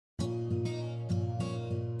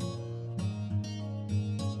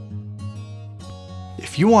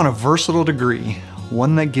If you want a versatile degree,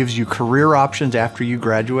 one that gives you career options after you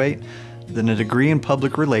graduate, then a degree in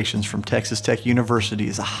public relations from Texas Tech University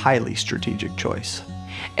is a highly strategic choice.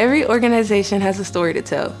 Every organization has a story to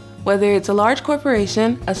tell. Whether it's a large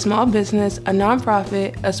corporation, a small business, a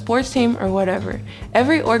nonprofit, a sports team, or whatever,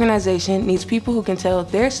 every organization needs people who can tell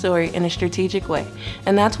their story in a strategic way,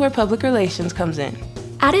 and that's where public relations comes in.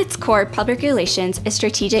 At its core, public relations is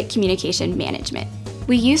strategic communication management.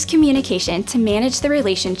 We use communication to manage the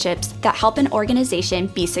relationships that help an organization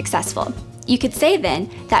be successful. You could say then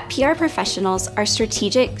that PR professionals are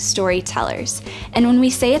strategic storytellers. And when we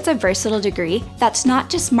say it's a versatile degree, that's not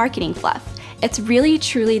just marketing fluff. It's really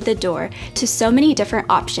truly the door to so many different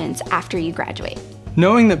options after you graduate.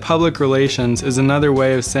 Knowing that public relations is another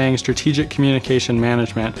way of saying strategic communication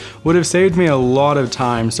management would have saved me a lot of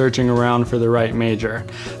time searching around for the right major.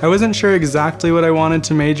 I wasn't sure exactly what I wanted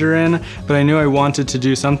to major in, but I knew I wanted to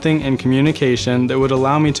do something in communication that would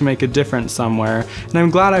allow me to make a difference somewhere, and I'm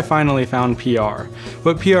glad I finally found PR.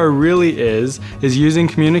 What PR really is using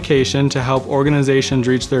communication to help organizations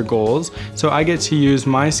reach their goals, so I get to use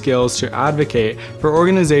my skills to advocate for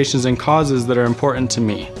organizations and causes that are important to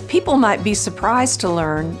me. People might be surprised to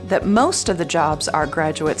learn that most of the jobs our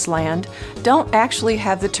graduates land don't actually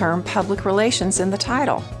have the term public relations in the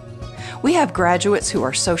title. We have graduates who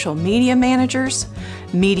are social media managers,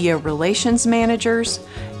 media relations managers,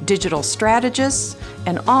 digital strategists,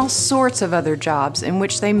 and all sorts of other jobs in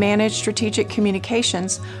which they manage strategic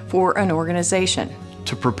communications for an organization.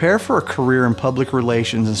 To prepare for a career in public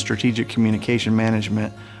relations and strategic communication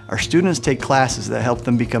management, our students take classes that help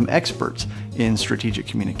them become experts in strategic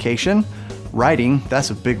communication, writing, that's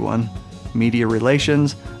a big one, media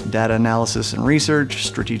relations, data analysis and research,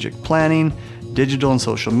 strategic planning, digital and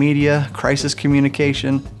social media, crisis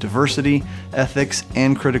communication, diversity, ethics,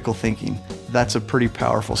 and critical thinking. That's a pretty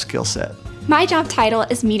powerful skill set. My job title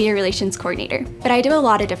is Media Relations Coordinator, but I do a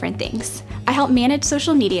lot of different things. I help manage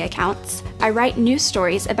social media accounts, I write news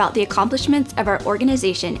stories about the accomplishments of our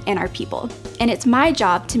organization and our people, and it's my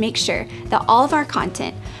job to make sure that all of our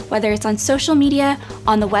content, whether it's on social media,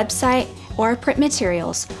 on the website, or print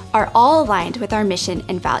materials, are all aligned with our mission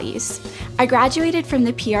and values. I graduated from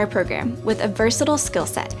the PR program with a versatile skill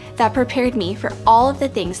set that prepared me for all of the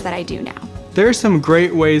things that I do now. There are some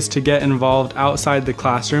great ways to get involved outside the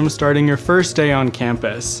classroom starting your first day on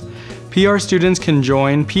campus. PR students can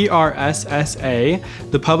join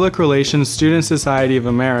PRSSA, the Public Relations Student Society of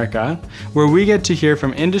America, where we get to hear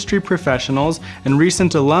from industry professionals and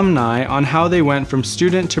recent alumni on how they went from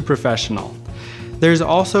student to professional. There's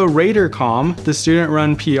also RaiderCom, the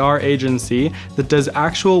student-run PR agency that does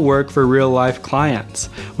actual work for real-life clients.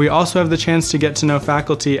 We also have the chance to get to know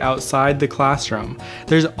faculty outside the classroom.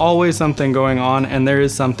 There's always something going on, and there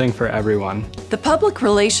is something for everyone. The public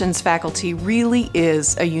relations faculty really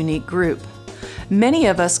is a unique group. Many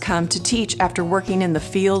of us come to teach after working in the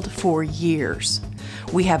field for years.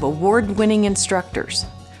 We have award-winning instructors.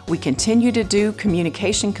 We continue to do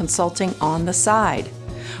communication consulting on the side.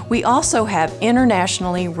 We also have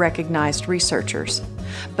internationally recognized researchers.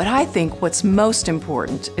 But I think what's most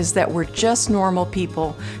important is that we're just normal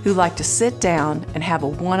people who like to sit down and have a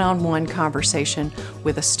one-on-one conversation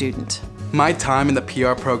with a student. My time in the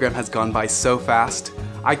PR program has gone by so fast.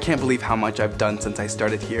 I can't believe how much I've done since I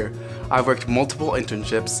started here. I've worked multiple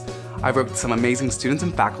internships, I've worked with some amazing students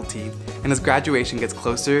and faculty, and as graduation gets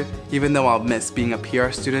closer, even though I'll miss being a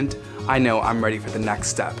PR student, I know I'm ready for the next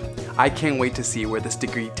step. I can't wait to see where this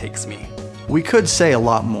degree takes me. We could say a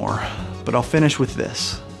lot more, but I'll finish with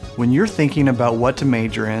this. When you're thinking about what to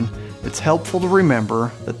major in, it's helpful to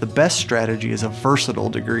remember that the best strategy is a versatile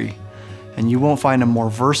degree. And you won't find a more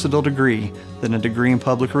versatile degree than a degree in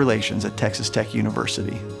public relations at Texas Tech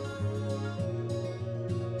University.